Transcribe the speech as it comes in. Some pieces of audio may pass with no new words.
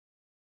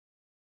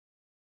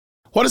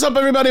What is up,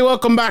 everybody?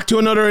 Welcome back to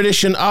another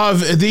edition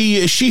of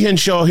the Sheehan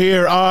Show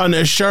here on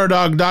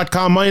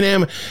Sherdog.com. My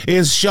name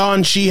is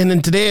Sean Sheehan,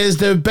 and today is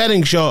the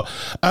betting show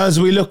as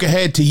we look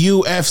ahead to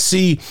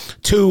UFC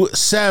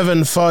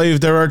 275.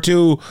 There are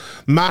two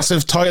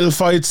massive title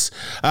fights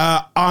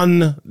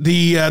on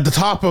the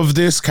top of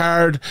this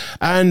card,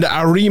 and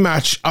a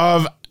rematch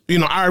of,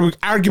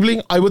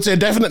 arguably, I would say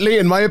definitely,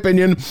 in my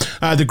opinion,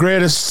 the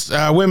greatest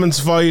women's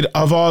fight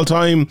of all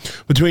time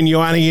between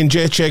Joanna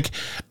Jędrzejczyk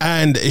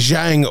and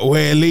Zhang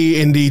Weili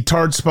in the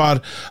third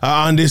spot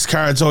on this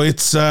card. So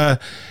it's a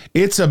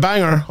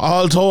banger,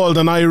 all told,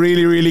 and I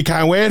really, really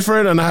can't wait for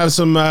it. And I have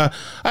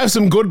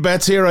some good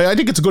bets here. I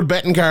think it's a good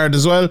betting card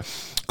as well.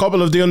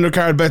 Couple of the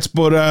undercard bets,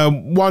 but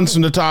ones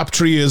from the top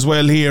three as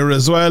well here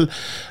as well.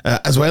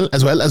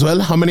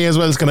 How many as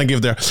wells can I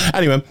give there?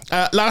 Anyway,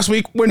 last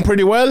week went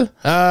pretty well.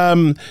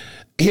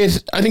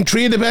 Hit, I think,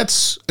 three of the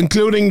bets,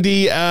 including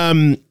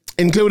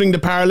the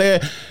parlay.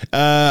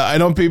 I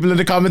know people in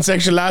the comment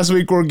section last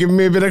week were giving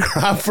me a bit of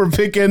crap for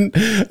picking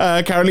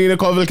Karolina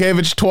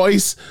Kowalkiewicz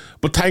twice,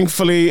 but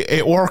thankfully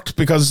it worked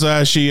because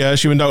she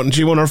went out and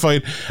she won her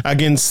fight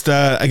against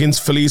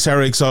Felice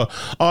Herrig. So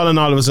all in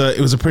all, it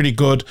was a pretty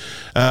good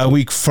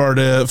week for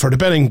the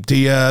betting.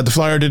 The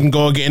flyer didn't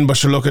go again, but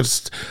sure, look,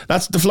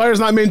 the flyer's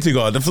not meant to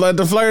go. The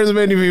flyer's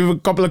meant to be a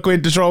couple of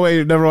quid to throw away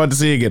you never want to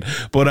see again.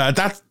 But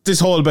that's this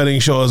whole betting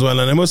show as well.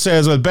 And I must say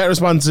as well, bet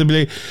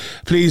responsibly.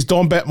 Please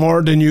don't bet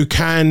more than you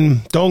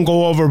can. Don't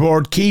go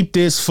overboard. Keep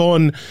this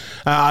fun.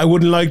 I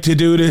wouldn't like to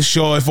do this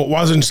show if it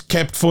wasn't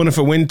kept fun, if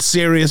it went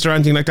serious or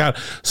anything like that.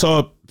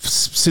 So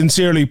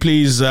sincerely,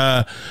 please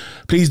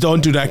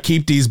don't do that.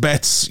 Keep these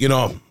bets,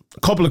 a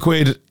couple of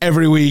quid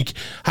every week.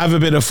 Have a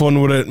bit of fun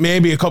with it.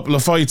 Maybe a couple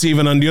of fights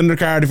even on the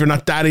undercard if you're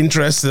not that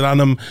interested on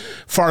them.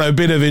 For a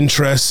bit of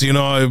interest,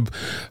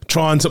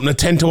 throw on something at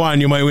 10 to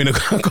 1, you might win a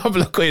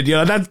couple of quid.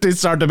 That's this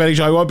sort of betting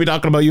show. I won't be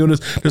talking about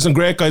units. There's some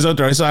great guys out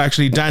there. I saw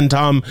actually Dan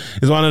Tom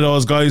is one of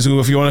those guys who,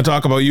 if you want to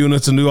talk about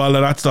units and do all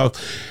of that stuff,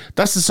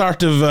 that's the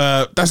sort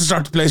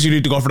of place you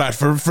need to go for that.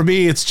 For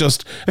me, it's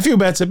just a few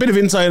bets, a bit of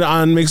insight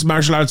on mixed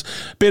martial arts,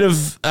 a bit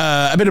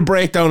of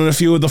breakdown on a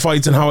few of the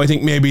fights and how I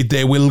think maybe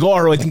they will go,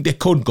 or I think they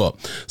could go.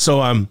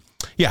 So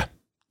yeah.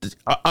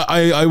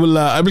 I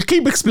will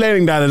keep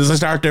explaining that as I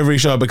start every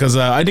show, because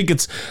I think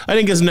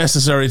it's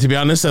necessary, to be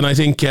honest, and I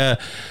think the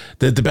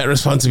bet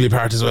responsibly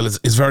part as well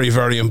is very,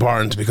 very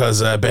important,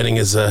 because betting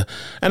is an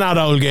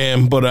odd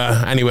game. But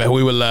anyway,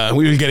 we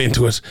will get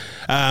into it.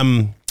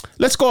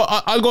 Let's go.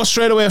 I'll go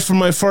straight away from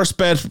my first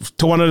bet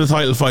to one of the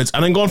title fights,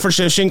 and I'm going for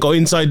Shevchenko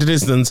inside the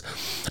distance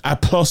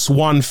at plus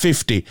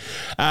 150.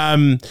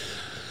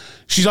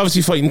 She's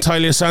obviously fighting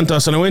Taila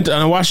Santos, and I went and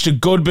I watched a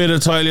good bit of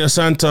Taila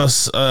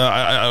Santos.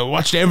 I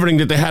watched everything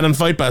that they had on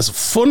Fight Pass.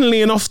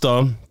 Funnily enough,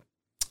 though,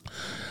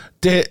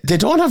 they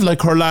don't have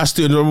like her last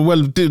two.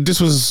 Well, this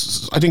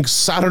was, I think,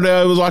 Saturday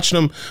I was watching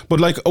them, but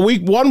like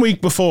 1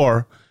 week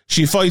before,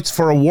 she fights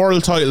for a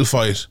world title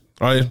fight,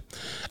 right,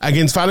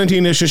 against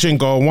Valentina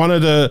Shevchenko, one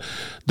of the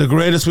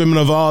greatest women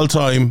of all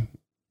time.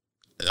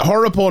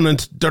 Her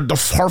opponent,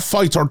 her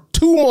fights, her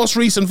two most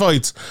recent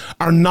fights,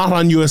 are not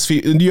on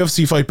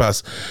UFC Fight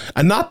Pass,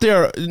 and not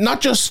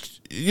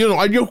just, you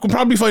can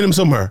probably find them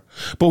somewhere,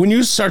 but when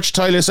you search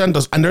Taila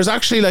Santos, and there's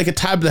actually like a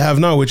tab they have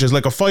now, which is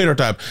like a fighter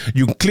tab,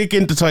 you can click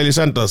into Taila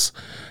Santos.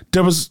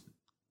 There was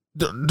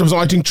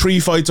I think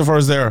 3 fights of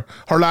hers there.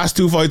 Her last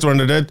 2 fights were on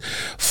the dead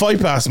Fight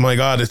Pass. My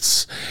God,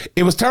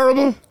 it was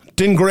terrible,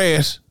 didn't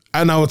great.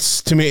 And now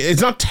to me,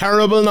 it's not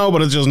terrible now,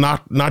 but it's just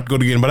not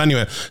good again. But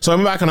anyway, so I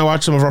went back and I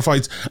watched some of her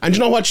fights. And you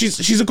know what?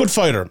 She's a good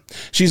fighter.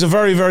 She's a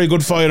very, very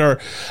good fighter.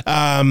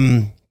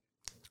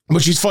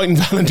 But she's fighting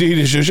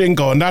Valentina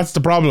Shevchenko, and that's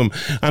the problem.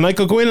 And I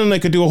could go in and I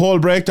could do a whole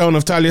breakdown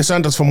of Taila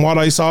Santos from what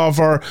I saw of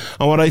her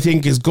and what I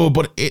think is good.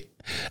 But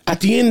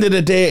at the end of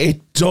the day,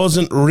 it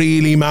doesn't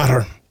really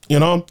matter.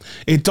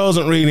 It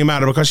doesn't really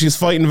matter, because she's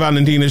fighting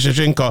Valentina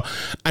Shevchenko,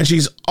 and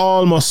she's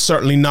almost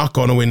certainly not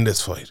going to win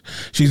this fight.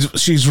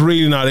 She's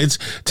really not.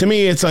 To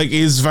me, it's like,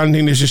 is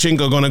Valentina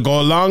Shevchenko going to go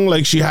along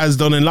like she has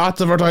done in lots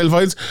of her title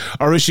fights,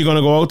 or is she going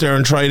to go out there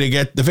and try to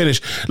get the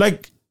finish?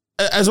 Like,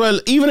 as well,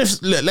 even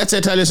if, let's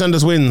say, Taila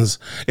Santos wins,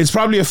 it's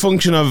probably a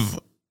function of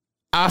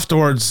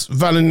afterwards,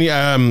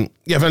 Valentina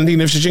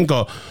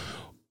Shevchenko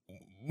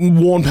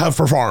won't have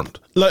performed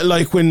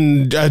like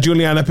when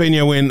Juliana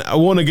Pena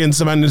won against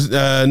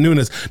Amanda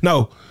Nunes.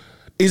 Now,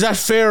 is that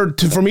fair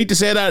for me to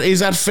say that? Is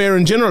that fair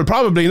in general?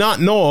 Probably not,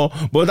 no,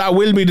 but that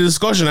will be the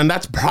discussion, and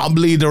that's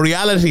probably the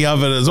reality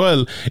of it as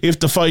well, if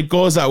the fight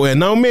goes that way.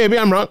 Now, maybe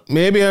I'm wrong.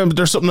 Maybe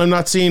there's something I'm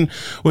not seeing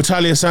with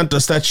Taila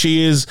Santos, that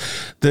she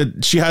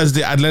has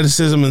the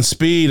athleticism and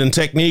speed and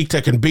technique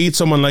that can beat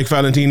someone like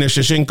Valentina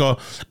Shevchenko.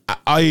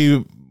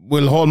 I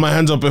will hold my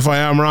hands up if I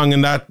am wrong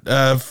in that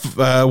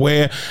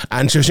way,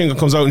 and Shevchenko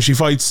comes out and she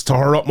fights to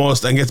her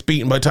utmost and gets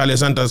beaten by Taila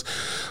Santos.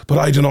 But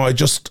I don't know, I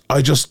just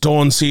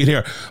don't see it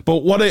here.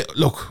 But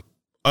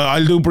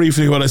I'll do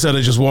briefly what I said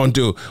I just won't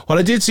do. What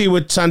I did see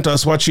with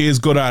Santos, what she is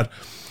good at,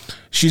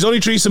 she's only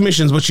 3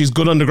 submissions, but she's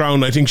good on the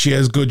ground. I think she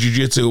has good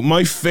jiu-jitsu.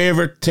 My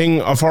favourite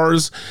thing of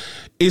hers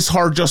is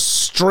her just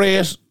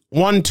straight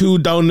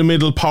 1-2 down the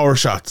middle power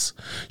shots.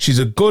 She's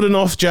a good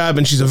enough jab,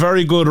 and she's a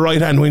very good right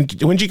hand.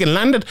 When she can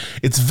land it,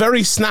 it's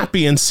very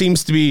snappy and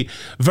seems to be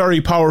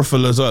very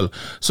powerful as well.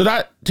 So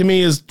that, to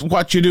me, is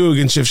what you do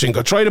against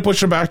Shevchenko. Try to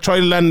push her back, try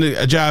to land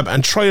a jab,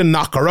 and try to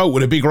knock her out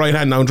with a big right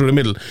hand down through the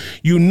middle.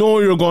 You know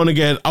you're going to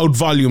get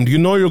out-volumed. You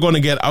know you're going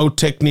to get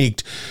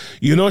out-techniqued.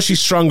 You know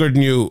she's stronger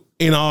than you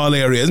in all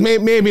areas.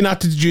 Maybe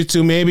not the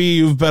jiu-jitsu, maybe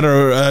you've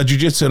better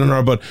jiu-jitsu than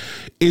her, but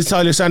is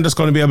Taila Santos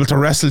going to be able to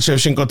wrestle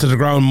Shevchenko to the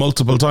ground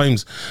multiple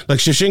times? Like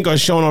Shevchenko has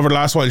shown over the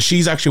last while,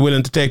 she's actually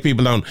willing to take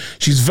people down.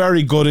 She's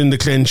very good in the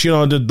clinch. You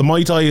know, the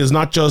Muay Thai is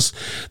not just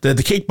the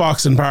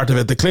kickboxing part of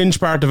it, the clinch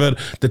part of it,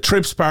 the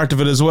trips part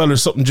of it as well,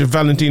 is something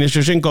Valentina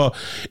Shevchenko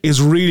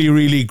is really,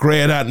 really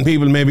great at, and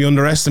people maybe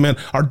underestimate,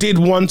 or did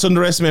once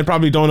underestimate,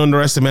 probably don't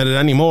underestimate it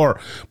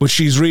anymore, but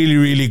she's really,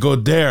 really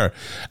good there.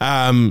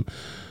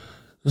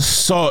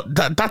 So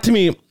that to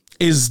me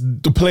is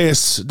the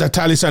place that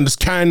Taila Santos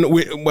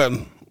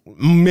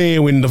may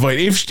win the fight.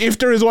 If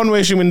there is one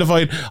way she win the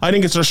fight, I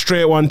think it's her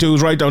straight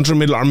 1-2s right down through the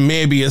middle, or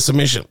maybe a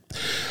submission.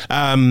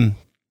 And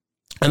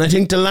I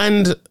think to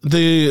land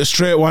the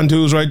straight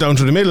 1-2s right down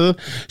through the middle,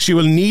 she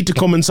will need to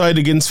come inside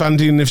against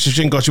Valentina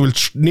Shevchenko. She will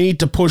need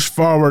to push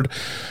forward,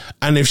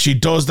 and if she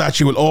does that,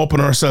 she will open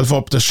herself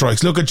up to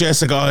strikes. Look at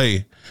Jessica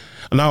Ai.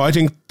 Now, I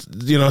think,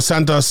 you know,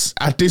 Santos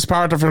at this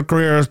part of her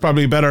career is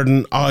probably better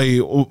than I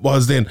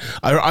was then.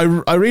 I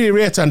really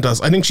rate Santos.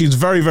 I think she's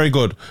very, very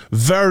good.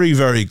 Very,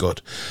 very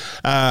good.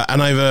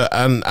 And I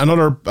have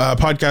another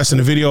podcast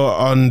and a video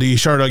on the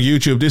Sherdog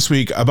YouTube this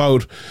week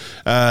about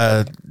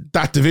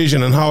that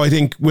division, and how I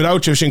think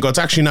without Shevchenko, it's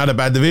actually not a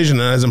bad division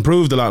and has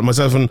improved a lot.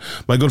 Myself and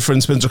my good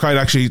friend Spencer Kite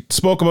actually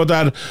spoke about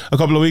that a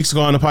couple of weeks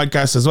ago on a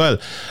podcast as well.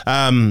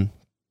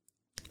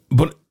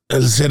 But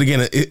as I said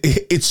again,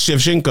 it's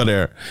Shevchenko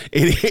there.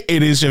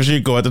 It is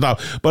Shevchenko at the top.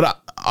 But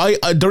I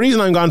the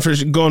reason I'm going for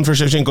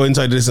Shevchenko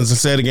inside the distance, I'll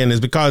say it again, is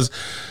because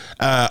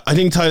I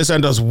think Taila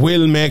Santos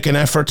will make an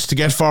effort to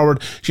get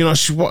forward. You know,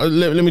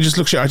 let me just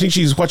look. I think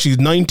she's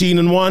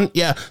 19-1.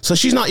 Yeah, so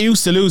she's not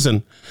used to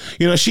losing.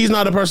 You know, she's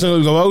not a person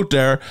who'll go out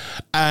there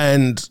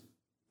and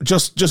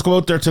just go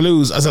out there to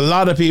lose, as a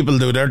lot of people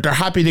do. They're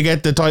happy to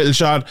get the title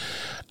shot.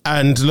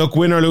 And look,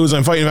 win or lose,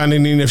 I'm fighting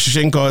Valentina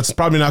Shevchenko. It's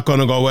probably not going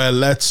to go well.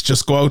 Let's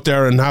just go out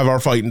there and have our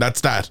fight, and that's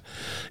that,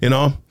 you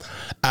know.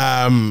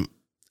 And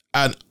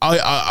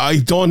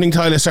I don't think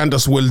Taila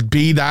Santos will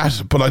be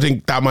that, but I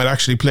think that might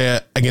actually play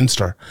against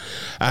her.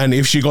 And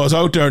if she goes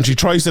out there and she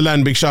tries to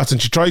land big shots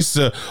and she tries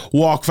to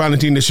walk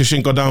Valentina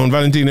Shevchenko down,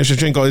 Valentina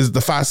Shevchenko is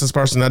the fastest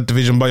person in that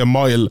division by a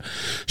mile.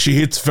 She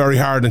hits very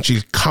hard, and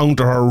she'll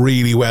counter her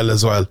really well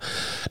as well.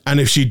 And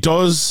if she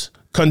does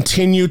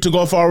continue to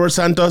go forward,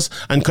 Santos,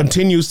 and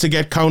continues to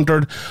get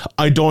countered,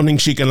 I don't think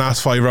she can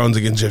last 5 rounds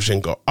against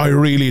Shevchenko. I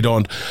really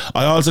don't.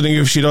 I also think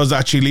if she does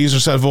that, she leaves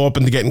herself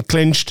open to getting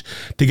clinched,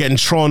 to getting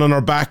thrown on her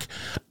back,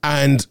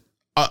 and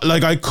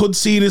I could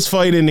see this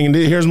fight ending, and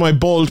here's my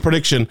bold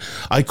prediction.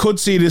 I could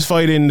see this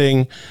fight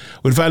ending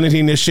with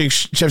Valentina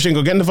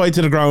Shevchenko getting the fight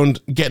to the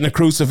ground, getting a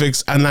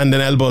crucifix, and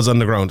landing elbows on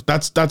the ground.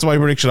 That's my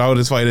prediction of how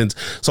this fight ends.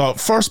 So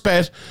first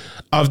bet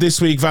of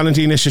this week,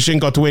 Valentina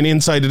Shevchenko to win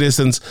inside the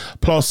distance,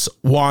 plus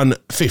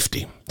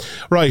 150.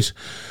 Right.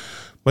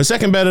 My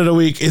second bet of the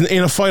week is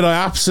in a fight I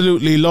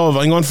absolutely love.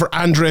 I'm going for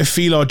Andre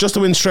Filo just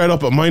to win straight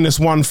up at minus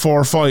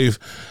 145.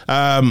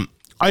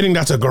 I think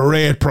that's a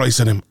great price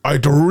on him. I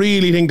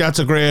really think that's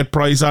a great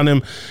price on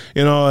him.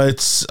 You know,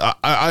 it's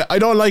I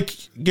don't like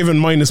giving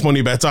minus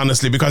money bets,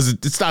 honestly, because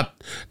that's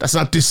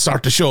not this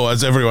sort of show,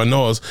 as everyone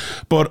knows.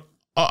 But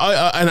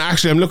and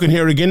actually, I'm looking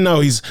here again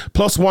now. He's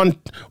plus 1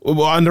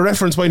 on the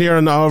reference point here,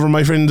 and over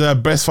my friend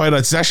Best Fight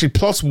Odds. It's actually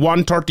plus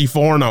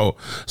 134 now.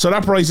 So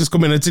that price is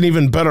coming. It's an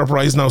even better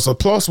price now. So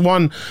plus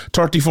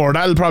 134.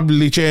 That'll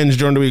probably change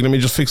during the week. Let me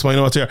just fix my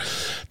notes here.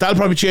 That'll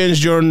probably change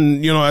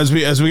during, you know, as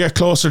we get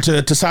closer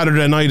to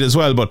Saturday night as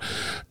well. But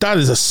that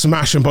is a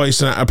smashing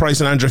price on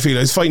Andre Filo.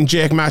 He's fighting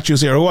Jake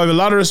Matthews here, who I have a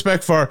lot of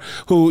respect for.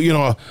 Who, you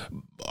know,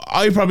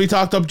 I probably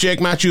talked up Jake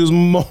Matthews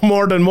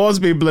more than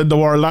most people in the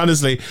world,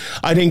 honestly.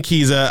 I think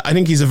he's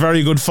a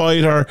very good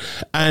fighter,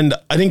 and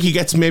I think he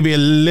gets maybe a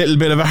little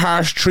bit of a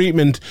harsh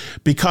treatment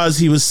because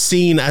he was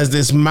seen as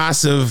this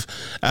massive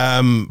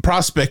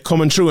prospect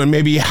coming through, and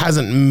maybe he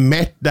hasn't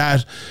met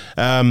that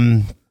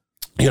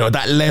you know,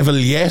 that level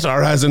yet,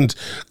 or hasn't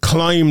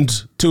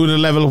climbed to the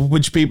level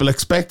which people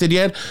expected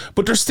yet.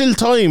 But there's still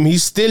time.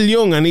 He's still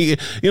young, and he,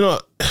 you know,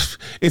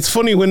 it's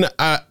funny when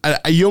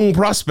a young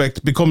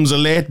prospect becomes a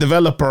late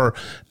developer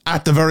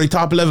at the very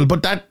top level,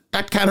 but that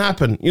can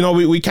happen. You know,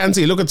 we can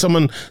see. Look at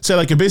someone, say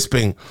like a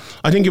Bisping.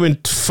 I think he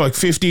went like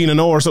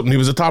 15-0 or something. He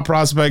was a top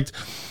prospect,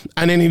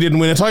 and then he didn't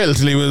win a title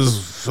till he was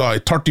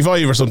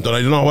 35 or something.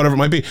 I don't know, whatever it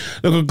might be.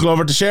 Look at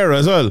Glover Teixeira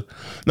as well.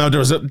 Now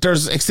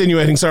there's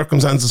extenuating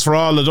circumstances for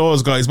all of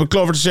those guys, but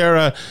Glover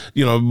Teixeira,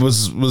 you know,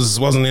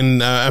 wasn't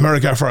in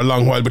America for a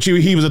long while, but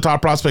he was a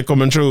top prospect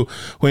coming through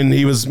when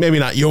he was maybe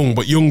not young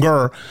but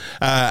younger,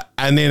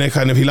 and then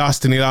he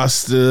lost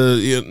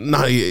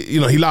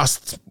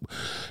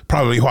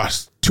probably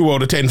 2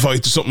 out of 10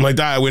 fights or something like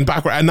that. Went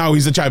backward, and now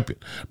he's the champion.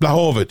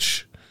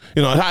 Blachowicz.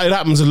 You know, it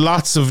happens with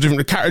lots of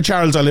different...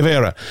 Charles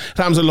Oliveira. It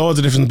happens with loads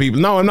of different people.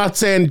 Now, I'm not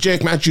saying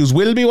Jake Matthews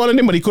will be one of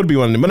them, but he could be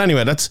one of them. But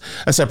anyway, that's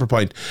a separate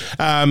point.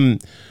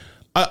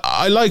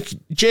 I like...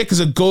 Jake is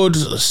a good,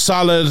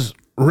 solid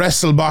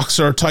wrestle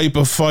boxer type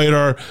of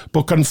fighter,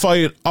 but can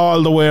fight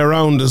all the way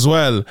around as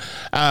well.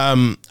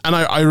 And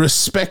I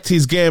respect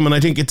his game, and I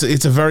think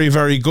it's a very,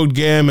 very good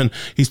game. And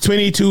he's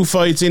 22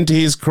 fights into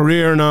his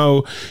career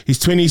now. He's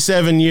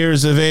 27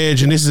 years of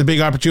age, and this is a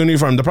big opportunity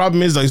for him. The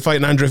problem is that he's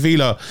fighting Andre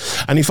Filo,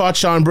 and he fought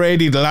Sean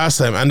Brady the last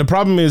time. And the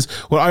problem is,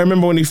 well, I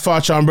remember when he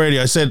fought Sean Brady,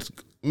 I said,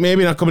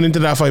 maybe not coming into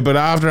that fight, but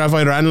after that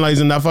fight or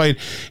analysing that fight,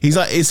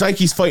 it's like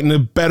he's fighting a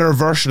better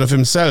version of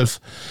himself.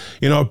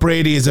 You know,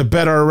 Brady is a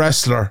better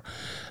wrestler.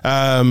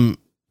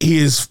 He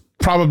is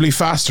probably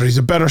faster. He's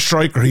a better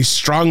striker. He's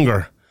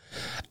stronger.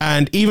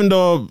 And even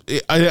though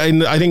I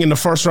think in the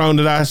first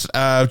round of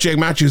that, Jake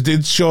Matthews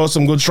did show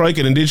some good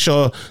striking and did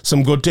show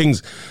some good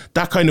things,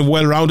 that kind of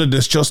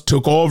well-roundedness just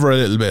took over a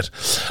little bit.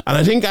 And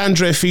I think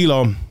Andre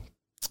Filo...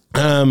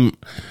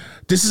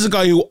 this is a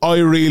guy who I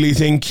really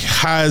think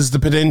has the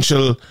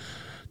potential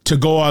to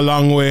go a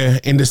long way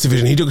in this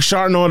division. He took a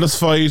short notice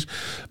fight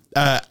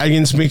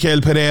against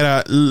Michel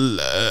Pereira.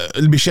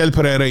 Michel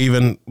Pereira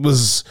even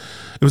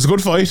it was a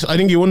good fight. I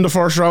think he won the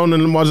first round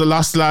and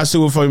lost the last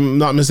two, if I'm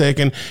not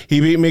mistaken.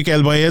 He beat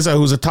Mikel Baeza,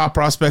 who's a top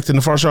prospect, in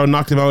the first round,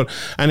 knocked him out,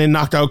 and then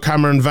knocked out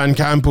Cameron Van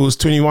Camp, who's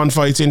 21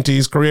 fights into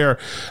his career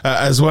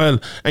as well.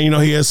 And, you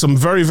know, he has some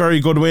very, very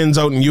good wins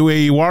out in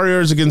UAE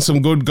Warriors against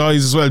some good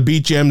guys as well.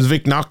 Beat James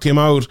Vick, knocked him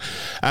out,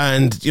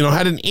 and, you know,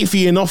 had an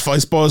iffy enough, I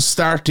suppose,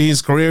 start to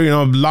his career. You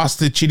know, lost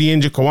to Chidi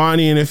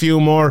Njokwani and a few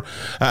more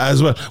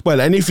as well.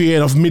 Well, an iffy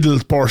enough middle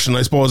portion,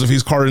 I suppose, of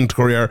his current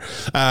career.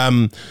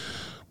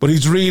 But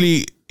he's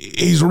really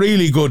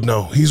good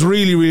now. He's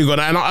really, really good.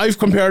 And I've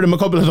compared him a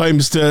couple of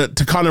times to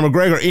Conor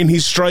McGregor in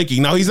his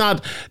striking. Now, it's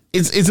not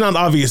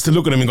obvious to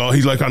look at him and go,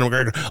 he's like Conor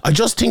McGregor. I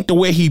just think the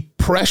way he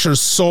pressures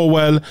so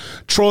well,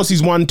 throws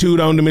his 1-2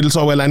 down the middle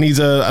so well, and he's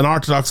an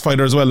orthodox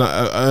fighter as well,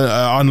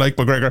 unlike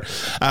McGregor,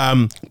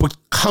 but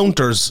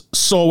counters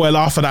so well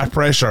off of that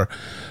pressure.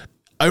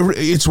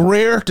 It's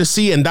rare to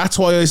see, and that's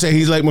why I say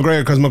he's like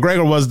McGregor, because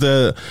McGregor was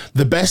the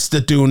best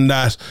at doing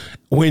that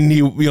when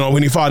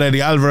he fought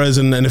Eddie Alvarez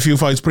and a few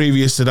fights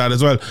previous to that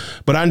as well.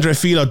 But Andre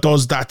Filo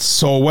does that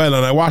so well,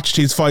 and I watched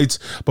his fights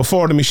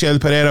before the Michel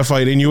Pereira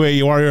fight in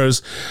UAE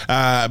Warriors,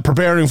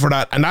 preparing for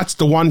that, and that's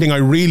the one thing I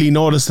really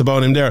noticed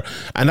about him there,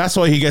 and that's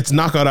why he gets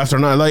knockout after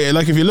knockout.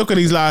 Like if you look at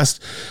his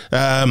last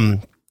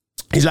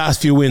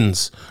few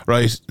wins,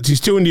 right?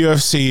 He's 2 in the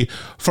UFC,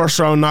 first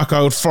round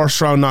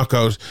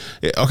knockout.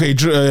 Okay,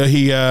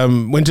 he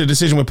went to a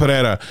decision with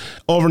Pereira.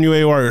 Over in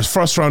UAE Warriors,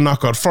 first round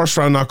knockout,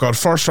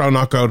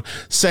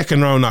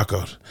 second round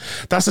knockout.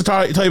 That's the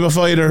type of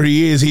fighter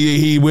he is.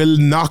 He will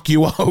knock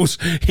you out.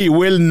 He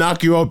will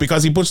knock you out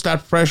because he puts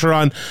that pressure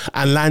on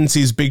and lands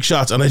his big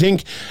shots. And I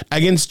think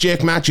against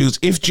Jake Matthews,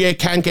 if Jake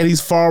can't get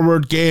his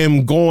forward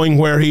game going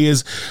where he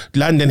is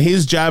landing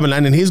his jab and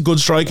landing his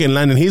good striking,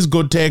 landing his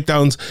good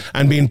takedowns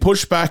and being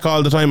pushed back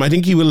all the time, I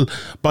think he will,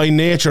 by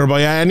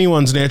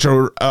anyone's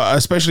nature,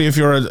 especially if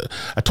you're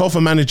a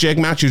tougher man as Jake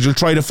Matthews, you'll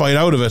try to fight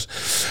out of it.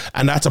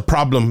 And that's a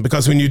problem,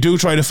 because when you do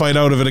try to fight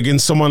out of it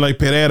against someone like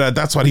Pereira,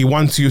 that's what he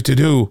wants you to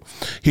do.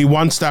 He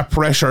wants that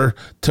pressure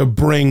to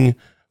bring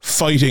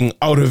fighting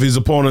out of his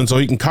opponent so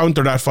he can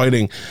counter that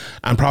fighting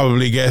and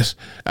probably get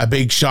a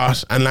big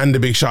shot and land a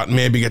big shot and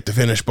maybe get the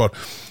finish. But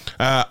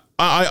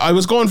I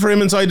was going for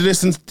him inside the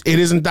distance. It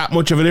isn't that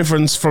much of a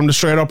difference from the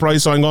straight up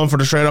price, so I'm going for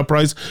the straight up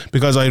price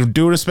because I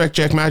do respect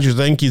Jake Matthews.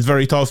 I think he's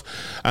very tough,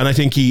 and I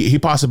think he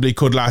possibly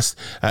could last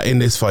in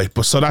this fight.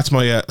 But so that's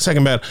my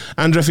second bet.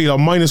 Andre Filo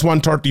minus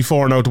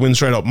 134 now to win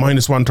straight up,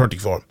 minus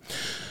 134.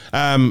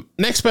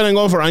 Next bet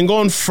I'm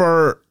going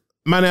for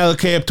Manel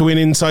Kape to win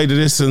inside the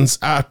distance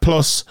at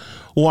plus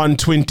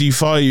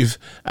 125.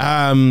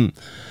 And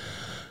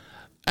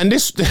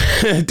this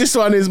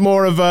one is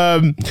more of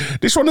a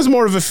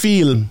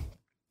feel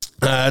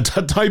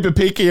type of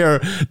pick here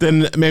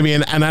than maybe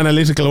an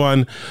analytical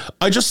one.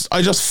 I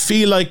just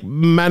feel like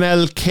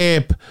Manel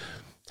Kape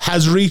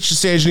has reached a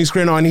stage in his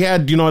career now, and he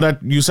had,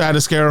 that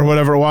USADA scare or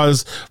whatever it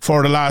was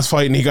for the last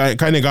fight, and he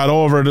kind of got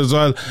over it as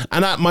well,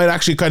 and that might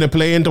actually kind of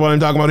play into what I'm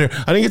talking about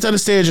here. I think it's at a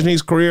stage in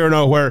his career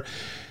now where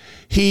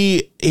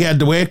he had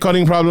the weight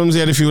cutting problems, he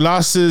had a few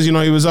losses, he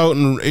was out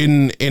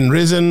in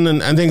Risen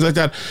and things like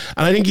that,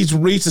 and I think he's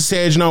reached a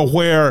stage now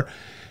where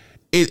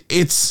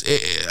it's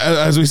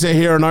as we say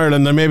here in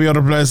Ireland and maybe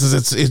other places,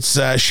 it's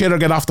shit or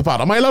get off the pot.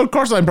 Am I allowed? Of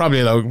course I'm probably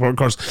allowed, of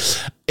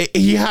course.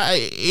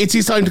 it's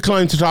his time to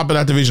climb to the top of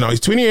that division now. He's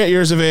 28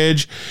 years of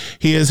age.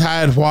 He has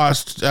had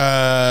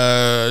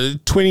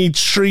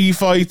 23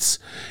 fights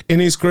in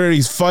his career.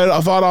 He's fought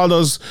all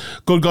those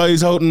good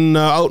guys out in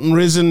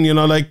Risen,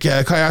 like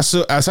Kaya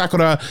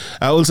Sakura,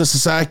 Ulsa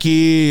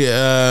Sasaki,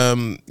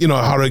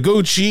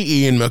 Haraguchi,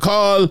 Ian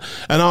McCall,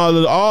 and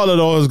all of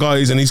those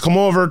guys. And he's come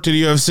over to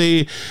the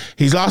UFC.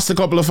 He's lost a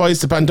couple of fights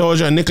to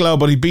Pantoja and Nicolau,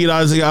 but he beat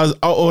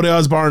Ode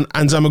Osborne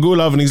and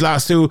Zamagulov in his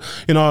last two.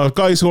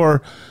 Guys who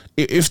are,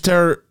 if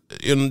they're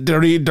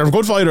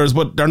good fighters,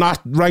 but they're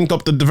not ranked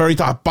up to the very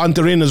top.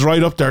 Bontorin is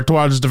right up there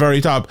towards the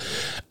very top,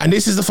 and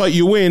this is the fight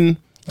you win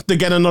to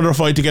get another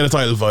fight, to get a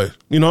title fight,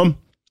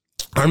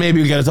 or maybe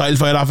you'll get a title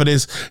fight off of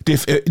this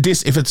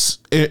if it's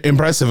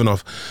impressive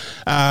enough.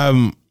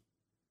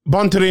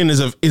 Bontorin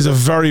is a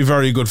very,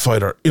 very good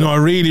fighter.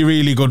 A really,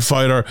 really good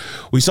fighter.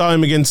 We saw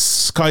him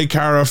against Kai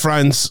Kara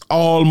France,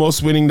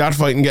 almost winning that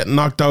fight and getting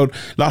knocked out.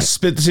 Lost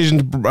split decision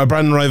to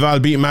Brandon Rival,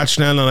 beat Matt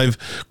Snell, and I've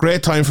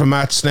great time for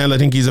Matt Snell. I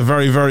think he's a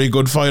very, very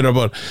good fighter,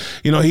 but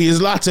he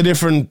has lots of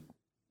different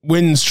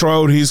wins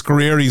throughout his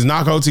career. He's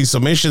knockouts, his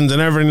submissions,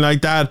 and everything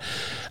like that.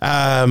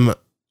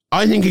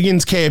 I think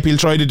against Cape, he'll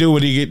try to do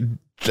what he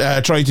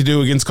tried to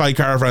do against Kai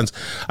Kara France.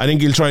 I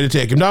think he'll try to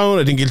take him down.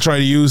 I think he'll try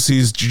to use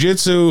his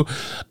jiu-jitsu.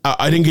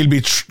 I think he'll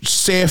be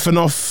safe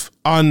enough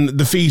on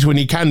the feet when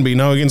he can be.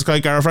 Now against Kai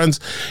Kara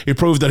France, he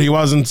proved that he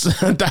wasn't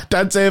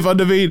that safe on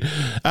the feet.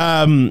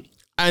 And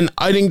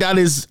I think that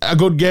is a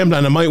good game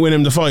plan. It might win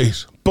him the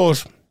fight.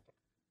 But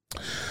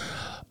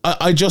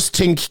I just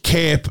think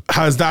Cape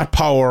has that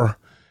power.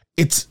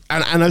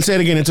 And I'll say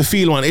it again, it's a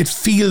feel one. It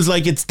feels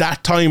like it's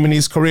that time in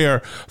his career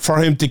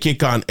for him to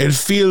kick on. It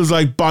feels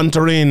like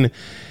Bontorin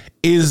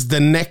is the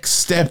next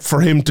step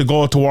for him to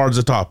go towards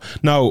the top.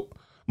 Now,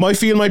 my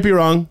feel might be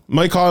wrong.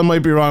 My call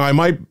might be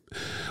wrong.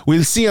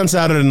 We'll see on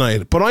Saturday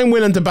night. But I'm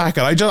willing to back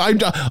it.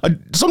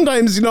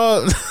 Sometimes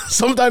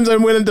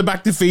I'm willing to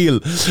back the feel.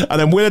 And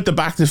I'm willing to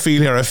back the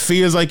feel here. It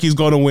feels like he's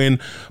going to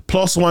win.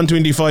 Plus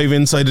 125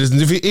 inside the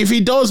distance. If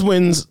he does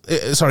win,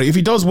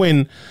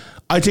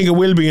 I think it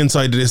will be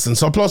inside the distance.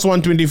 So plus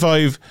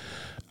 125,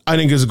 I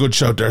think is a good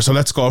shout there. So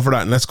let's go for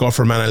that, and let's go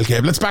for Manel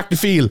Cape. Let's back the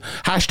feel.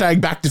 Hashtag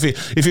back the feel.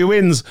 If he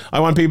wins, I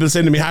want people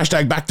sending me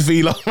hashtag back the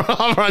feel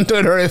over on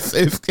Twitter if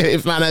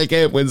Manel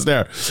Cape wins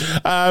there.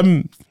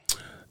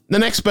 The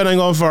next bet I'm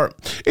going for,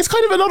 it's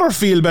kind of another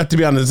field bet, to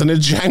be honest, and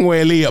it's Zhang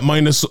Wei Li at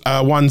minus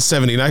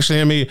 170. And actually,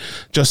 let me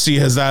just see,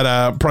 has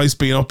that price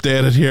been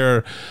updated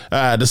here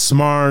this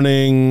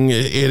morning?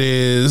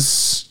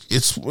 It's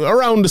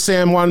around the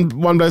same, one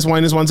plus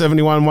minus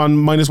 171, one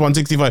minus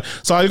 165.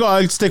 So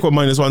I'll stick with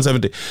minus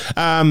 170.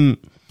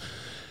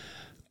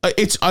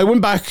 I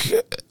went back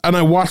and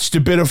I watched a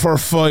bit of her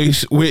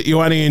fight with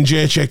Ioane and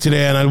Jacek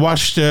today, and I'll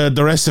watch the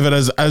rest of it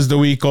as the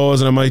week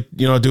goes, and I might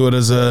do it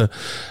as a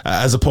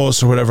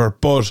post or whatever.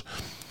 But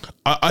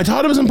I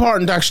thought it was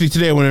important actually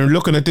today when we were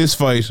looking at this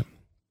fight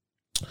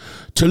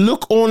to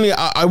look only.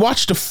 I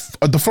watched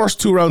the first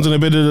two rounds and a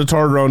bit of the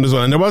third round as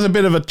well, and there was a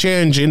bit of a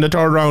change in the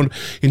third round.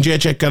 And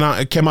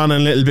Jacek came on a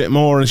little bit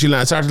more, and she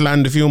started to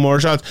land a few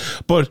more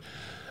shots, but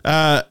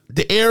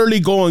the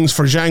early goings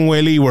for Zhang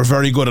Wei Li were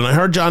very good. And I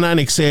heard John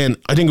Anik saying,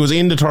 I think it was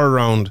in the third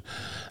round,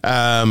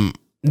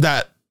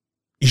 that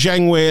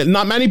Zhang Wei,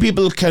 not many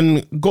people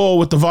can go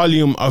with the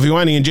volume of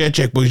Ioane and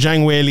Jacek, but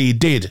Zhang Wei Li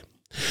did.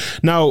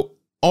 Now,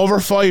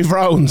 over 5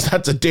 rounds,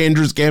 that's a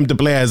dangerous game to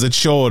play, as it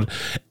showed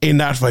in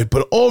that fight.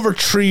 But over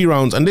 3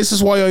 rounds, and this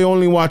is why I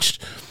only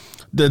watched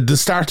the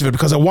start of it,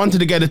 because I wanted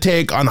to get a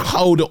take on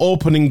how the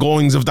opening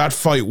goings of that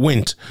fight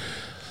went.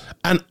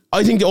 And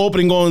I think the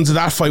opening goings of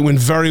that fight went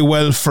very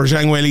well for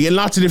Zhang Wei Li in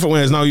lots of different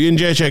ways. Now, Yin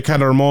Jacek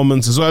had her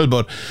moments as well,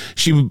 but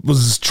she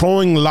was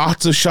throwing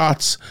lots of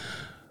shots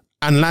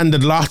and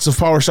landed lots of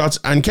power shots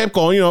and kept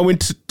going,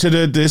 went to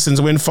the distance,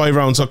 went 5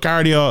 rounds. So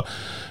cardio,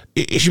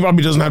 she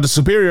probably doesn't have the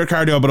superior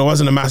cardio, but it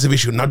wasn't a massive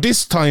issue. Now,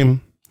 this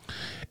time,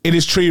 it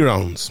is 3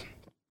 rounds.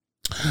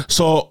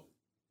 So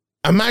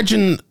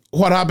imagine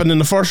what happened in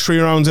the first 3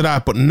 rounds of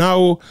that, but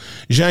now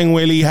Zhang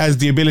Wei Li has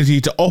the ability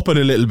to up it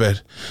a little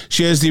bit.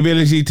 She has the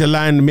ability to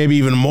land maybe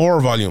even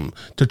more volume,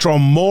 to throw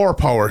more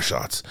power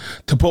shots,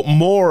 to put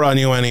more on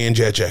Ioane and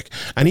Jacek.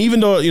 And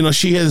even though,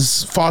 she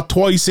has fought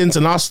twice since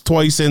and lost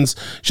twice since,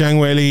 Zhang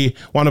Wei Li,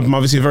 one of them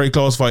obviously a very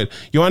close fight,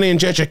 Ioane and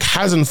Jacek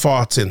hasn't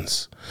fought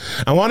since.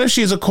 And what if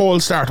she's a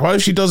cold start? What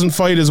if she doesn't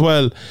fight as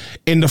well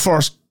in the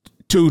first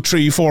 2,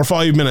 3, 4,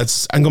 5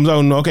 minutes and comes out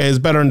and is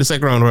better in the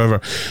second round or whatever?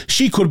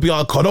 She could be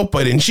all cut up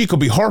by then. She could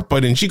be hurt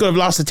by then. She could have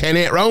lost a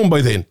 10-8 round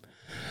by then.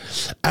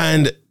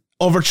 And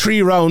over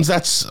 3 rounds,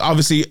 that's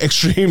obviously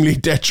extremely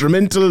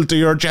detrimental to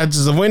your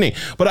chances of winning.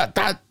 But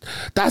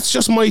that's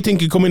just my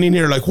thinking coming in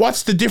here. Like,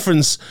 what's the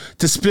difference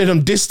to split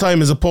them this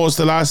time as opposed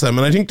to last time?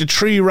 And I think the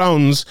 3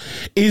 rounds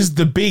is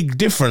the big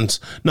difference.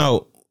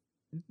 Now,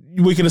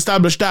 we can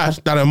establish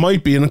that it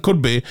might be and it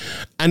could be,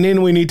 and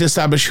then we need to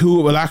establish who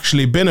it will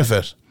actually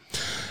benefit.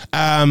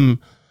 And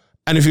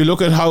if you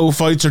look at how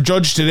fights are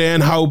judged today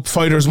and how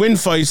fighters win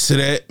fights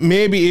today,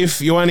 maybe if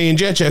Ioane and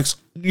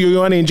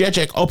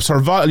Jacek ups her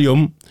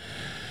volume,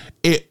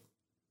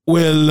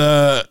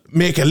 will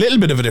make a little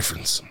bit of a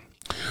difference.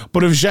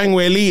 But if Zhang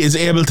Weili is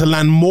able to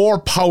land more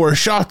power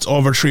shots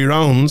over 3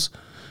 rounds,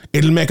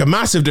 it'll make a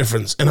massive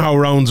difference in how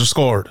rounds are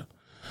scored.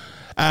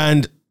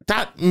 And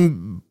that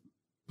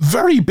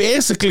very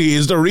basically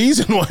is the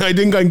reason why I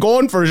think I'm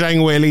going for Zhang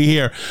Weili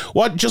here.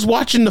 Just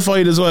watching the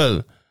fight as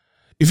well.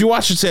 If you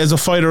watch it, say, as a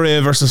fighter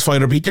A versus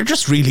fighter B, there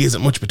just really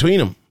isn't much between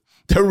them.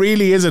 There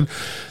really isn't.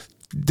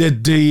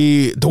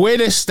 The way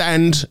they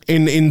stand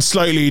in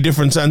slightly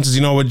different senses,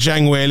 you know, with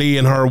Zhang Weili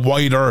and her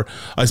wider,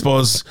 I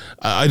suppose,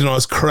 I don't know,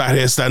 it's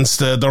karate stance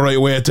the right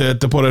way to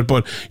put it,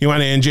 but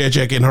Joanna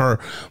Jędrzejczyk in her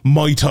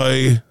Muay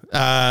Thai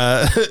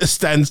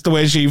stance, the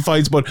way she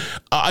fights, but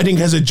I think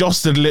has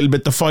adjusted a little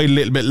bit to fight a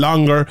little bit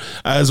longer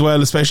as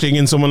well, especially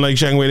against someone like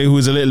Zhang Weili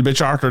who's a little bit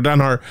shorter than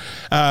her.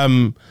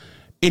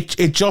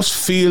 It just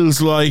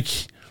feels like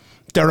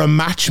they're a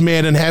match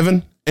made in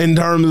heaven in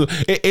terms of,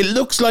 it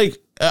looks like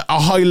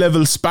a high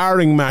level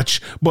sparring match,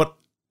 but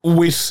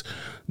with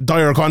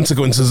dire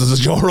consequences, as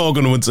Joe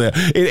Rogan would say.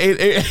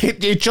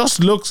 It just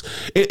looks,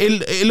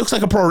 it looks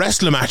like a pro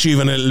wrestling match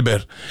even a little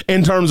bit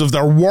in terms of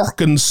they're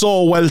working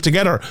so well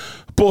together.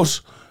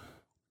 But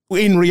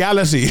in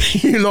reality,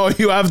 you know,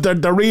 you have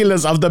the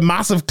realness of the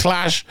massive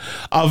clash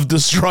of the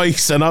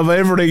strikes and of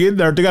everything in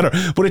there together.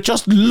 But it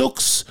just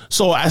looks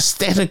so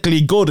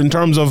aesthetically good in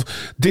terms of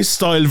this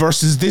style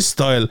versus this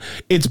style.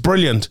 It's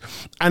brilliant.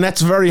 And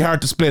that's very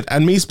hard to split.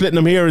 And me splitting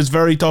them here is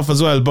very tough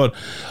as well. But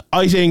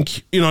I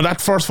think, you know, that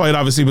first fight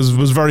obviously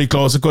was very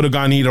close. It could have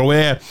gone either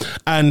way.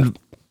 And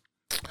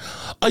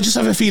I just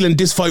have a feeling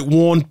this fight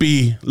won't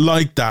be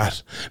like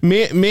that.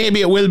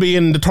 Maybe it will be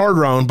in the third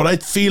round, but I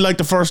feel like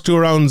the first 2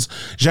 rounds,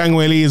 Zhang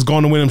Weili is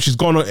going to win them. She's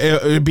going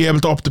to be able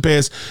to up the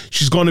pace.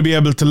 She's going to be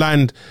able to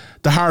land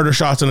the harder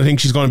shots, and I think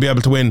she's going to be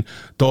able to win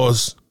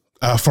those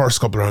first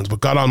couple of rounds.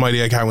 But God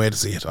almighty, I can't wait to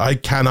see it. I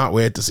cannot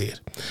wait to see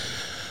it.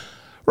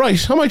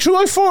 Right, am I through?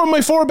 I have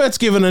my 4 bets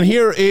given, and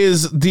here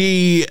is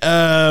the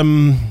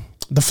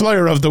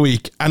flyer of the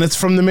week, and it's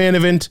from the main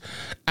event,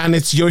 and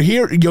it's Yuri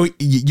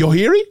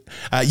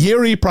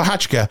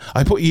Prochazka.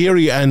 I put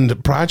Yuri and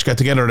Prochazka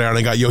together there and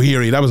I got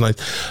Yohiri. That was nice.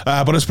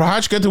 But it's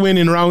Prochazka to win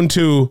in round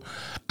 2,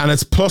 and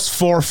it's plus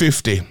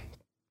 450.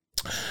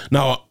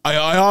 Now,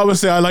 I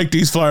always say I like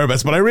these flyer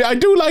bets, but I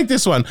do like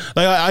this one.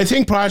 Like I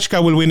think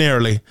Prochazka will win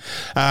early,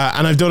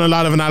 and I've done a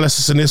lot of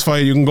analysis in this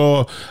fight. You can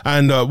go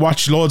and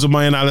watch loads of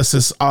my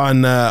analysis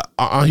on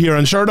here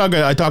on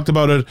Sherdog. I talked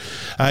about it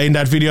in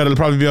that video that'll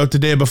probably be out the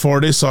day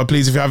before this, so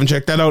please, if you haven't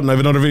checked that out, and I have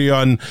another video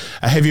on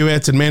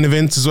heavyweights and main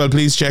events as well,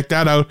 please check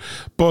that out.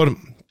 But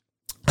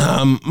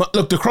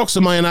look, the crux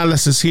of my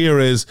analysis here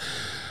is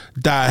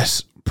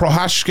that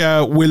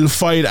Prochazka will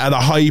fight at a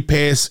high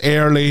pace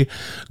early.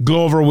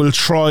 Glover will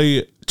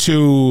try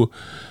to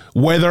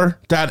weather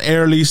that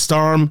early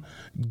storm,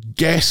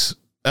 get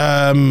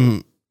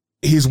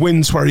his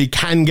wins where he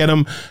can get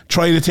them,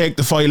 try to take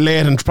the fight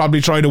late and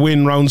probably try to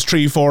win rounds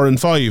 3, 4 and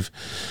 5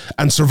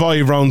 and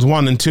survive rounds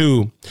 1 and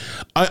 2.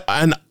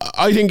 I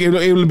think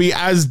it will be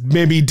as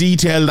maybe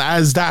detailed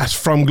as that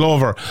from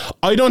Glover.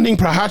 I don't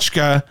think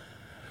Prochazka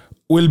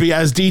will be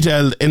as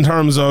detailed in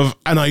terms of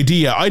an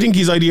idea. I think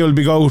his idea will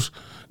be go out,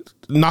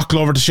 knock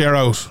Glover to share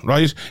out,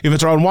 right? If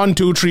it's around 1,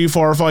 2, 3,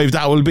 4, 5,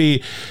 that will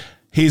be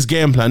his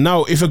game plan.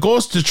 Now, if it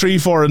goes to 3,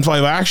 4 and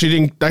 5, I actually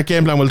think that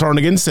game plan will turn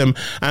against him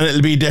and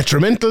it'll be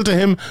detrimental to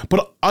him.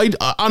 But I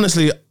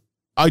honestly,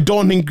 I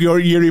don't think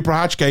Yuri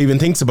Prochazka even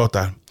thinks about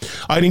that.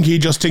 I think he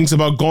just thinks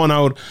about going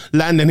out,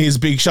 landing his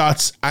big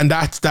shots, and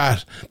that's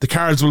that. The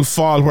cards will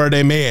fall where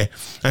they may,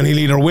 and he'll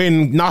either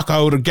win, knock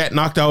out, or get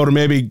knocked out, or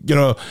maybe, you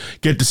know,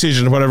 get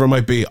decision, or whatever it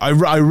might be.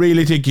 I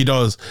really think he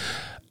does.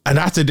 And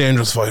that's a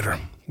dangerous fighter.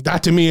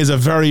 That to me is a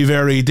very,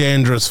 very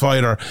dangerous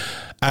fighter.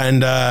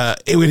 And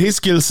with his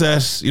skill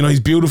set, you know, his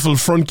beautiful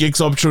front kicks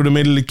up through the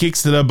middle, the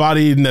kicks to the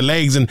body and the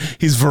legs, and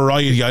his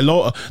variety. I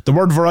love the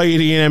word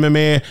variety in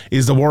MMA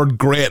is the word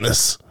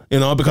greatness, you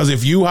know, because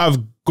if you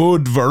have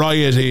good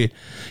variety,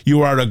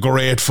 you are a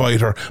great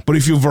fighter. But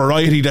if you have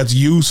variety that's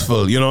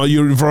useful, you know,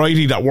 your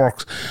variety that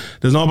works,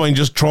 there's no point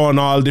just throwing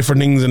all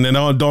different things and then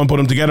don't put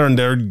them together and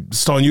they're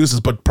stone useless.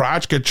 But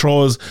Prochazka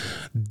throws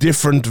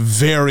different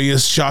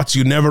various shots.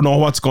 You never know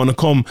what's going to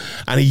come,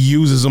 and he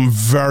uses them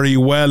very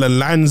well and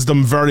lands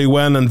them very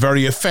well and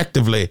very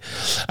effectively,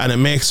 and it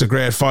makes a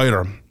great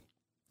fighter.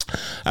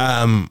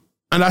 And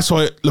that's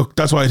why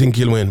I think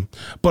he'll win.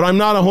 But I'm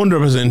not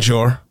 100%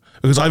 sure,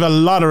 because I have a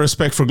lot of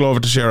respect for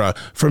Glover Teixeira.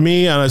 For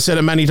me, and I've said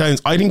it many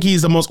times, I think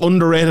he's the most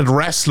underrated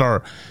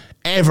wrestler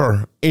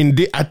ever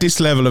at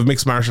this level of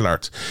mixed martial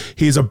arts.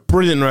 He's a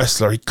brilliant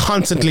wrestler. He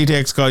constantly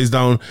takes guys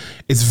down.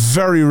 It's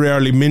very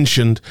rarely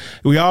mentioned.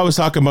 We always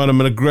talk about him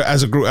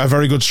as a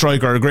very good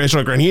striker, a great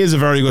striker, and he is a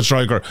very good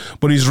striker,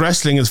 but his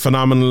wrestling is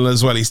phenomenal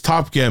as well. He's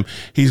top game.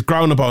 He's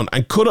ground and pound.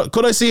 And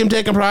could I see him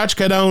taking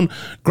Prochazka down,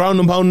 ground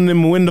and pounding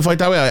him and win the fight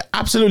that way? I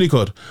absolutely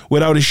could.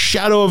 Without a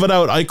shadow of a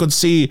doubt, I could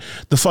see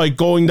the fight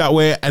going that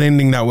way and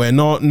ending that way.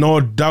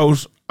 No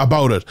doubt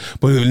about it,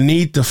 but he will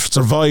need to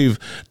survive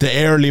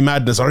the early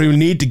madness, or he will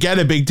need to get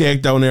a big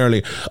takedown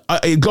early.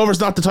 Glover's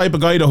not the type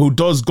of guy though who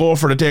does go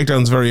for the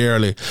takedowns very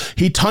early.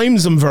 He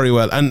times them very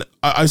well, and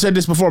I've said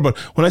this before, but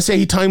when I say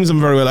he times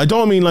them very well, I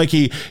don't mean like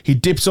he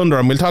dips under,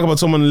 and we'll talk about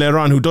someone later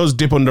on who does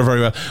dip under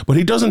very well, but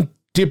he doesn't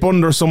dip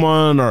under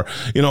someone or,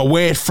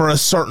 wait for a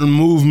certain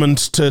movement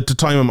to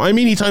time him. I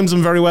mean, he times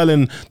them very well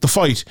in the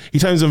fight. He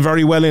times them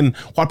very well in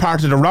what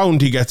part of the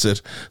round he gets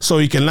it, so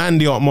he can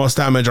land the utmost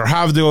damage or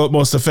have the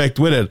utmost effect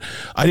with it.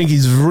 I think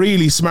he's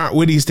really smart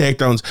with his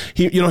takedowns.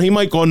 He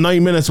might go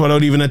 9 minutes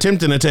without even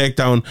attempting a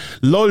takedown,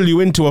 lull you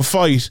into a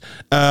fight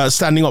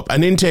standing up,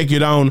 and then take you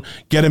down,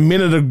 get a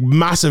minute of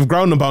massive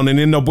ground and pound, and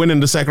end up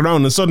winning the second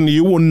round, and suddenly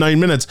you won 9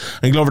 minutes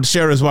and Glover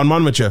Teixeira is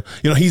 1-1 with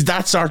you. He's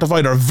that sort of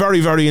fighter, a very,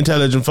 very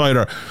intelligent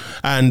fighter.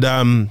 And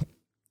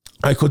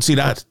I could see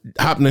that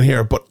happening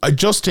here, but I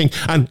just think,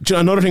 and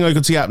another thing I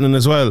could see happening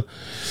as well,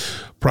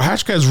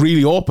 Prochazka is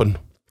really open,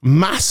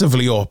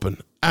 massively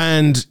open,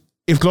 and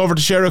if Glover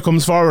Teixeira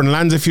comes forward and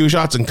lands a few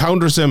shots and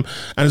counters him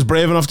and is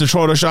brave enough to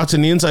throw the shots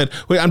in the inside,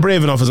 and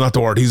brave enough is not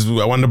the word, he's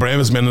one of the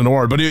bravest men in the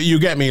world, but you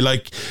get me,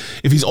 like,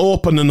 if he's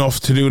open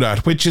enough to do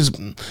that, which is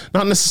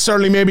not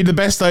necessarily maybe the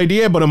best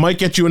idea, but it might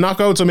get you a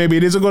knockout, so maybe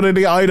it is a good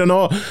idea, I don't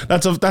know.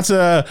 That's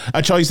a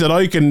choice that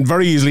I can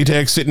very easily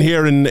take sitting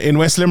here in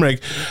West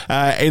Limerick,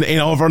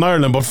 over in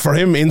Ireland, but for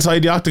him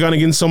inside the octagon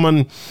against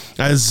someone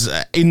as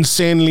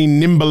insanely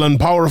nimble and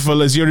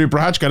powerful as Yuri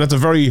Prochazka, that's a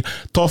very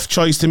tough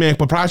choice to make,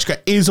 but Prochazka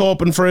is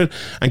open for it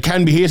and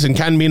can be hit and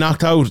can be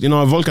knocked out.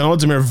 Volkan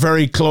Ozdemir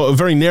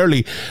very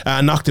nearly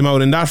knocked him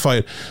out in that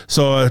fight,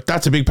 so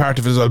that's a big part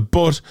of it as well.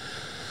 But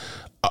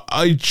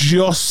I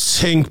just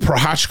think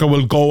Prochazka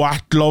will go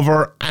at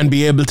Glover and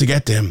be able to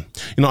get to him.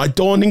 I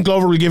don't think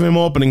Glover will give him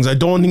openings. I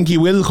don't think he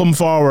will come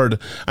forward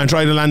and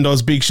try to land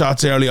those big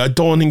shots early. I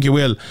don't think he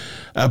will.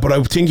 But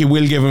I think he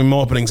will give him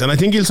openings. And I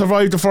think he'll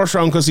survive the first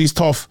round because he's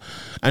tough.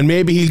 And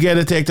maybe he'll get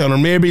a takedown, or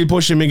maybe he'll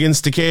push him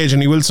against the cage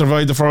and he will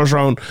survive the first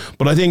round.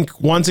 But I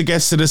think once it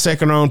gets to the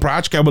second round,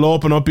 Prochazka will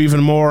open up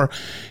even more.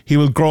 He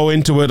will grow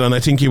into it, and I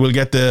think he will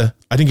get the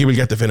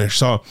finish.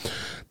 So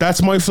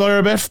that's my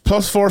flyer bet,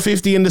 plus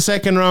 450 in the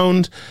second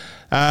round.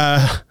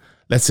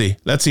 Let's see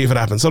if it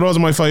happens. So those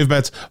are my 5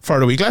 bets for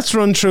the week. Let's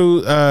run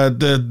through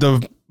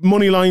the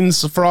money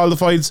lines for all the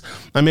fights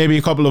and maybe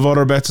a couple of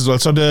other bets as well.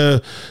 So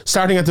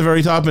starting at the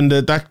very top in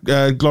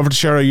that Glover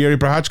Teixeira Yuri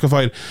Prochazka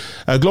fight,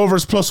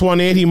 Glover's plus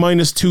 180,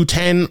 minus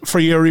 210 for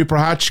Yuri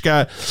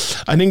Prochazka.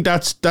 I think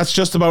that's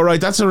just about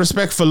right. That's a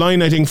respectful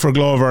line, I think, for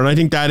Glover, and I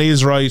think that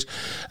is right.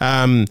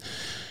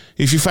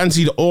 If you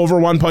fancied over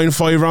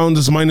 1.5 rounds,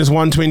 it's minus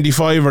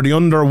 125, or the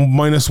under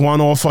minus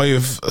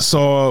 105.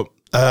 So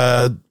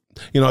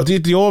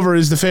the over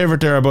is the favourite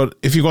there, but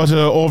if you go to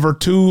over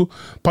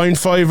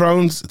 2.5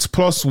 rounds, it's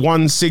plus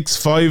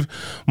 165,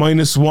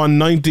 minus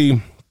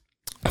 190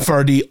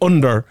 for the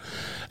under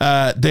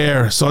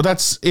there. So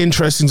that's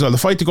interesting as well. The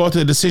fight to go to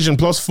the decision,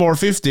 plus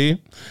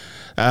 450.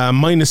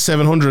 Minus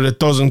 700, it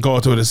doesn't go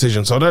to a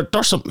decision. So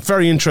there's some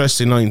very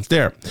interesting lines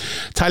there.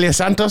 Talia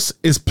Santos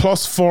is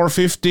plus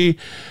 450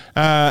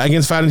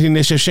 against Valentina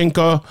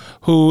Shevchenko,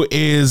 who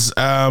is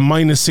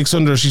minus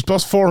 600. She's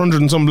plus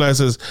 400 in some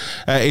places,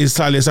 is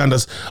Talia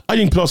Santos. I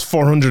think plus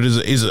 400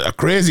 is a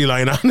crazy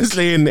line,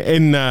 honestly,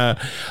 on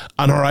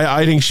her.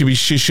 I think she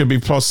should be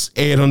plus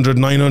 800,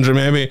 900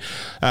 maybe.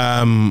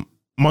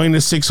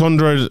 Minus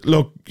 600,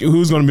 look,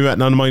 who's going to be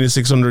betting on minus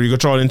 600? You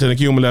could throw it into an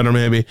accumulator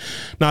maybe.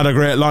 Not a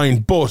great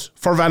line, but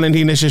for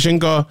Valentina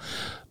Shevchenko,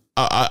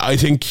 I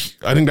think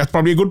that's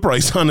probably a good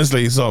price,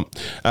 honestly. So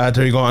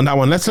there you go on that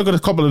one. Let's look at a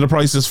couple of the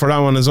prices for that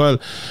one as well.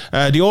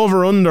 The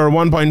over under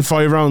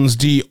 1.5 rounds.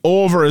 The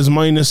over is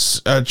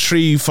minus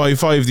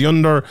 355. The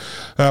under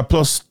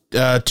plus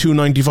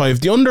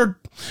 295. The under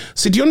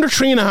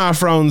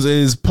 3.5 rounds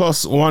is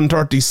plus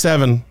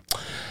 137.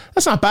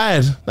 That's not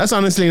bad. That's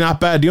honestly not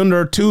bad. The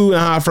under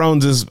 2.5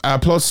 rounds is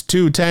plus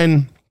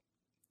 210.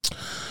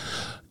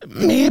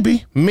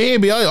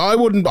 Maybe. I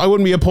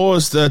wouldn't be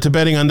opposed to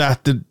betting on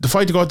that. The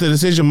fight to go to the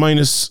decision,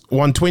 minus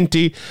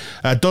 120.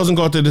 Doesn't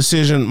go to the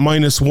decision,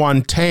 minus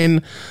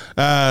 110.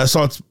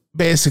 So it's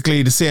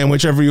basically the same,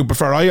 whichever you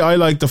prefer. I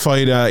like the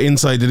fight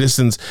inside the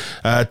distance,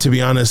 to be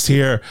honest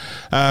here.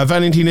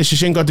 Valentina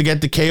Shevchenko to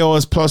get the KO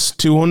is plus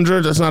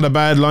 200. That's not a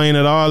bad line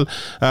at all.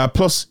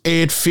 Plus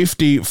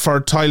 850 for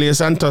Talia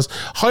Santos.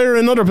 Higher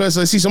in other places.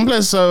 I see some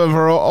places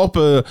are up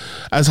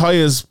as high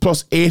as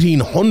plus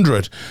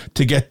 1800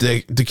 to get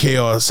the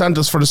KO.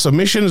 Santos for the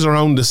submission is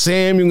around the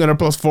same. You can get her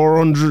plus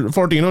 400,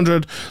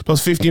 1400,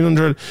 plus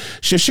 1500.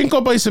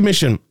 Shevchenko by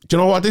submission. Do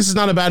you know what? This is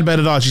not a bad bet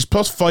at all. She's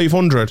plus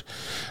 500.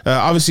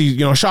 Obviously,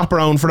 shop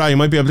around for that. You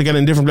might be able to get it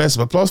in different places,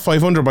 but plus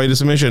 500 by the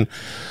submission.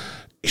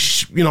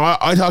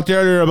 I talked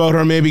earlier about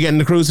her maybe getting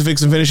the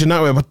crucifix and finishing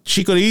that way, but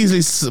she could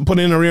easily put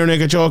in a rear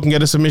naked choke and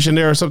get a submission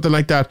there or something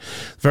like that.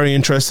 Very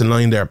interesting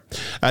line there.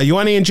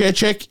 Ioana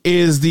Jędrzejczyk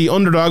is the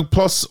underdog,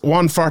 plus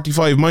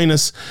 145,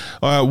 minus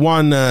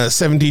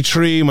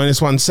 173, minus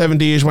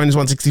 170-ish, minus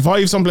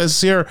 165 some places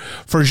here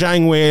for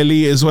Zhang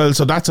Weili as well.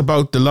 So that's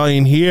about the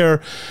line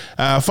here.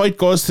 Fight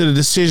goes to the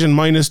decision,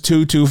 minus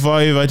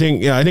 225. I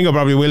think I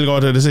probably will go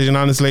to the decision,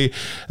 honestly.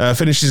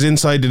 Finishes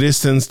inside the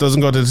distance,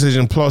 doesn't go to the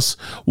decision, plus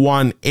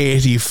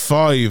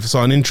 185.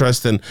 So an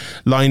interesting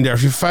line there.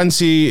 If you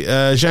fancy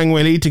Zhang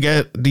Weili to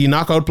get the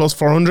knockout, plus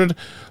 400,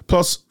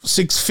 plus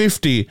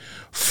 650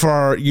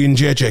 for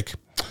Jędrzejczyk.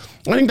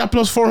 I think that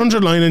plus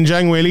 400 line in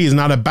Zhang Weili is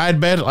not a bad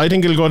bet. I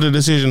think he'll go to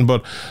decision,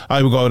 but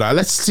I will go with that.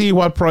 Let's see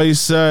what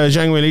price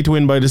Zhang Weili to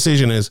win by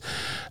decision is.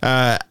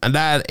 And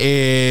that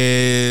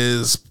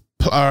is,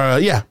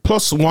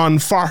 plus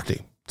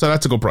 140. So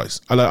that's a good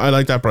price. I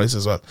like that price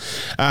as well.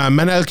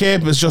 Manel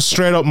Cape is just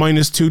straight up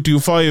minus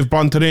 225.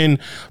 Bontarin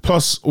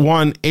plus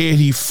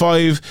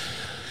 185.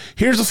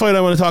 Here's the fight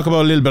I want to talk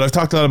about a little bit. I've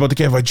talked a lot about the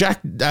Cape fight. Jack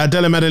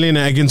Della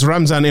Maddalena against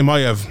Ramzan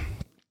Imaev.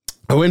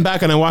 I went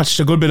back and I watched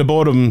a good bit of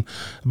both of them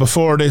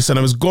before this, and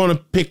I was going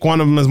to pick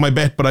one of them as my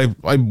bet, but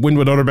I went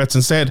with other bets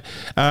instead.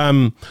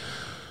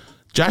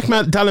 Jack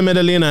Della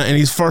Maddalena in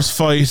his first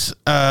fight,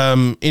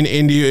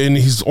 in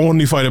his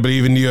only fight, I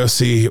believe, in the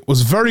UFC,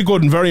 was very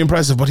good and very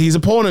impressive, but his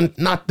opponent,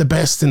 not the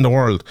best in the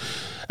world.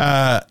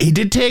 He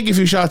did take a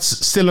few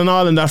shots still and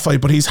all in that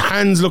fight, but his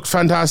hands looked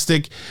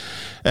fantastic.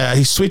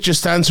 He switched his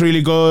stance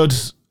really good,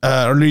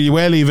 or really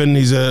well even.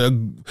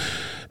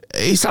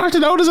 He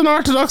started out as an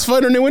orthodox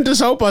fighter and he went to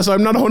southpaw, so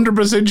I'm not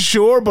 100%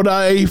 sure,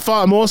 but he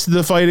fought most of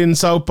the fight in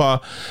southpaw,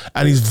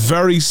 and he's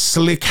very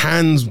slick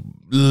hands,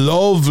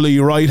 lovely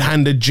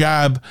right-handed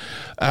jab,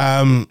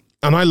 and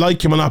I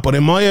like him a lot. But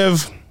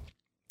Imaev,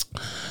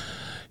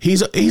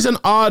 he's an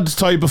odd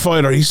type of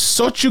fighter. He's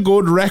such a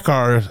good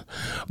record,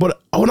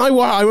 but when I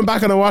went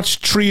back and I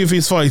watched 3 of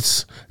his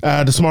fights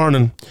this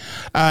morning,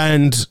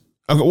 and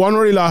I got one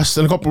where he lost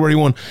and a couple where he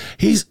won.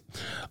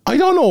 I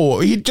don't know.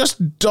 He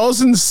just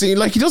doesn't seem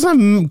like he doesn't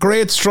have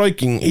great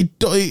striking.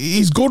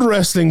 He's good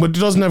wrestling, but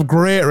he doesn't have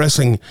great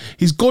wrestling.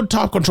 He's good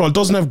top control,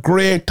 doesn't have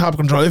great top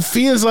control. It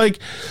feels like,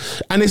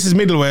 and this is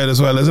middleweight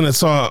as well, isn't it?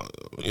 So,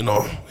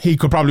 he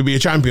could probably be a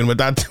champion with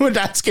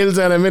that skill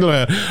set at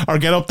middleweight, or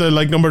get up to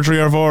like number 3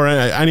 or 4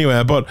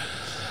 anyway. But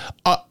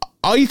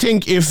I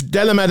think if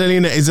Della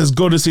Maddalena is as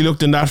good as he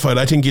looked in that fight,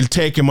 I think he'll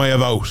take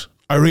Imaev out.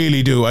 I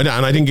really do, and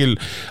I think he'll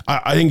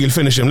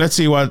finish him. Let's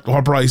see what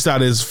price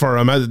that is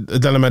for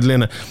Della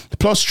Maddalena.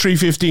 Plus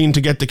 315 to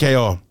get the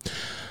KO.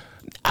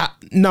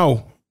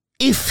 Now,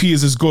 if he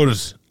is as good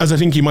as I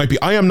think he might be,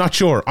 I am not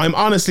sure. I'm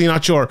honestly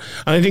not sure,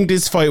 and I think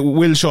this fight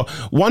will show.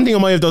 One thing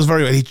Imaev does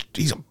very well,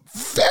 he's a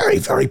very,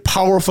 very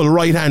powerful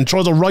right hand,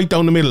 throws it right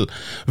down the middle.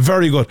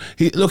 Very good.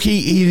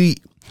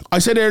 I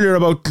said earlier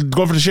about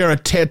go for the share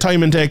at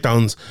time and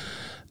takedowns.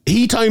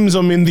 He times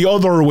them in the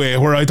other way,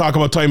 where I talk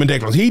about time and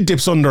takedowns. He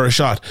dips under a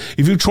shot.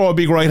 If you throw a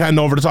big right hand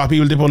over the top, he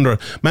will dip under.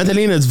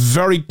 Maddalena is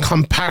very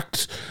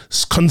compact,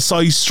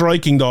 concise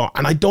striking though,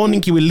 and I don't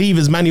think he will leave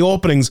as many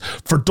openings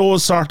for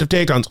those sort of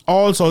takedowns.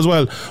 Also as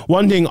well,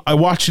 one thing I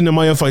watched in the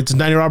Maya fights, and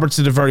Danny Roberts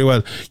did it very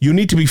well, you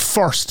need to be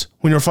first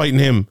when you're fighting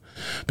him,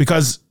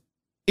 because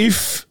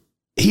if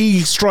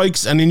he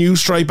strikes and then you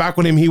strike back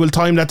with him, he will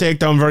time that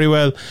takedown very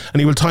well,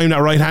 and he will time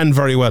that right hand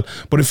very well.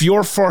 But if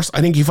you're first,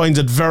 I think he finds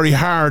it very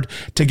hard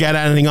to get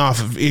anything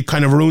off. It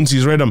kind of ruins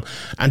his rhythm,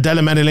 and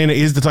Della Maddalena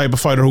is the type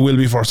of fighter who will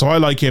be first, so I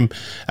like him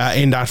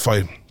in that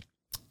fight.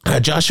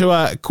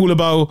 Joshua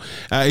Kulabau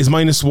is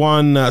plus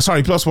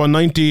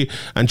 190,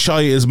 and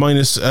Chai is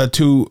minus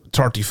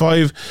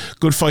 235.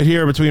 Good fight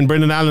here between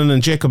Brendan Allen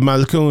and Jacob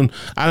Malkoon.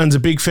 Allen's a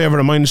big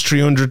favourite at minus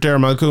 300 there.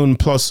 Malkoon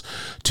plus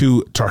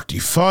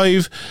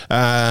 235.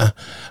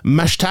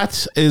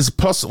 Mashtat is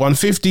plus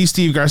 150.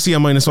 Steve Garcia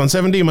minus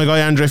 170. My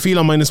guy Andre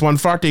Filo minus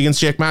 140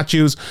 against Jake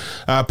Matthews,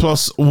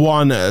 plus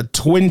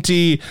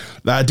 120.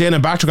 Dana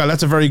Batragal,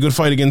 that's a very good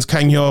fight against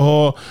Kang Hyo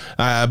Ho.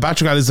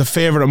 Batragal is a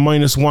favourite at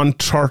minus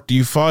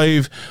 135.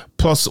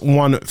 Plus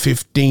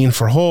 115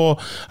 for Ho.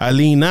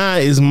 Ling Na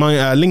is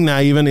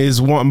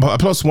plus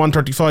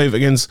 135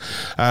 against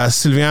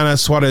Silviana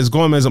Suarez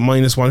Gomez at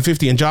minus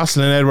 150, and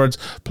Jocelyn Edwards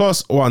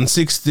plus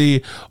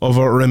 160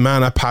 over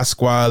Ramona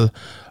Pascual.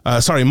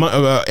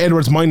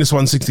 Edwards minus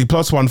 160,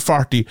 plus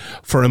 140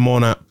 for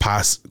Ramona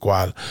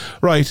Pascual.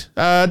 Right,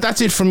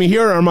 that's it for me.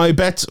 Here are my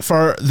bets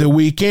for the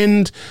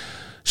weekend.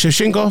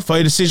 Shevchenko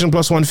by decision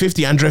plus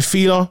 150. Andre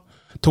Filo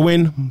to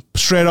win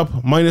straight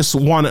up minus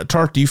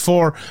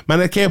 134.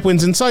 Manel Cape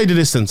wins inside the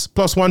distance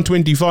plus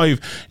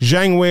 125.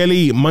 Zhang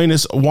Weili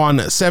minus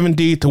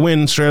 170 to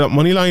win straight up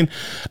money line,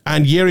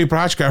 and Yuri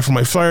Prochazka for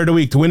my flyer of the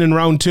week to win in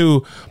round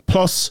 2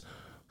 plus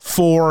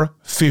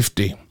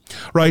 450.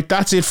 Right,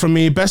 that's it from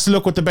me. Best of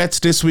luck with the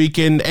bets this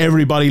weekend,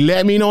 everybody.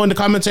 Let me know in the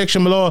comment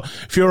section below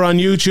if you're on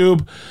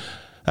YouTube.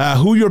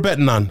 who you're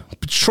betting on.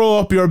 Throw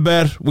up your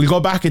bet. We'll go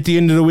back at the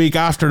end of the week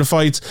after the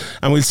fights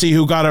and we'll see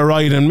who got it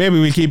right, and maybe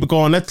we'll keep it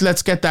going.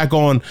 Let's get that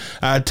going.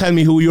 Tell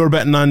me who you're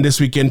betting on this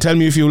weekend. Tell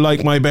me if you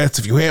like my bets,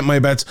 if you hate my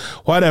bets,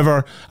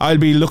 whatever. I'll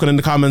be looking in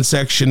the comments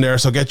section there,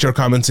 so get your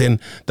comments in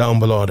down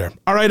below there.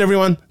 Alright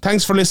everyone,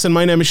 thanks for listening.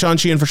 My name is Sean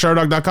Sheehan for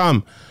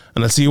Sherdog.com,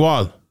 and I'll see you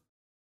all